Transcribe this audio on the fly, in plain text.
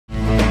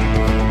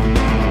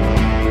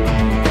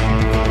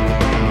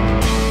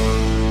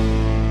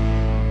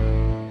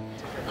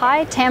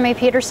Hi, Tammy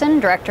Peterson,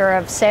 Director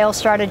of Sales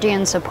Strategy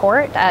and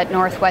Support at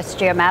Northwest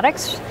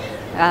Geomatics,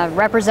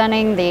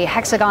 representing the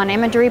Hexagon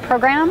Imagery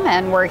Program,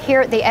 and we're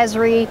here at the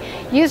Esri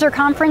User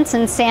Conference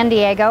in San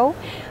Diego.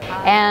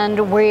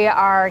 And we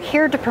are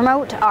here to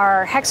promote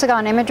our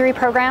Hexagon Imagery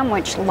Program,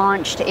 which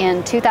launched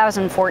in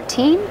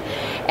 2014,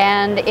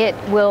 and it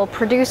will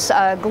produce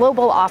a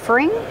global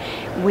offering.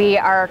 We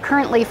are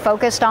currently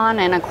focused on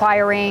and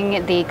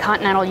acquiring the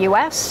continental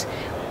US,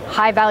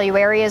 high-value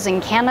areas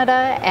in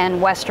Canada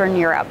and Western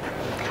Europe.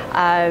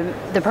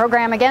 The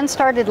program again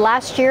started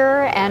last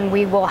year, and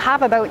we will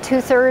have about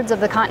 2/3 of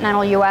the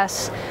continental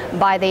US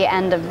by the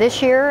end of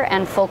this year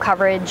and full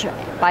coverage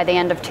by the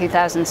end of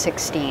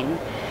 2016.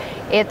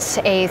 It's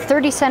a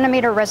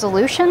 30-centimeter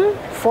resolution,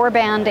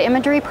 4-band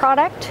imagery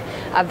product,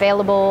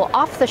 available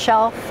off the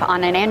shelf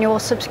on an annual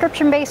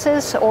subscription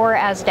basis or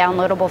as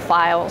downloadable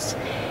files.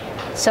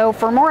 So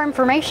for more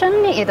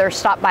information, either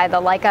stop by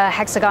the Leica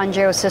Hexagon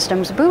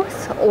Geosystems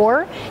booth,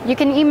 or you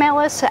can email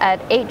us at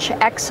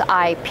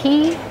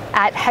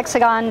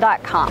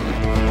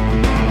HxIP@hexagon.com.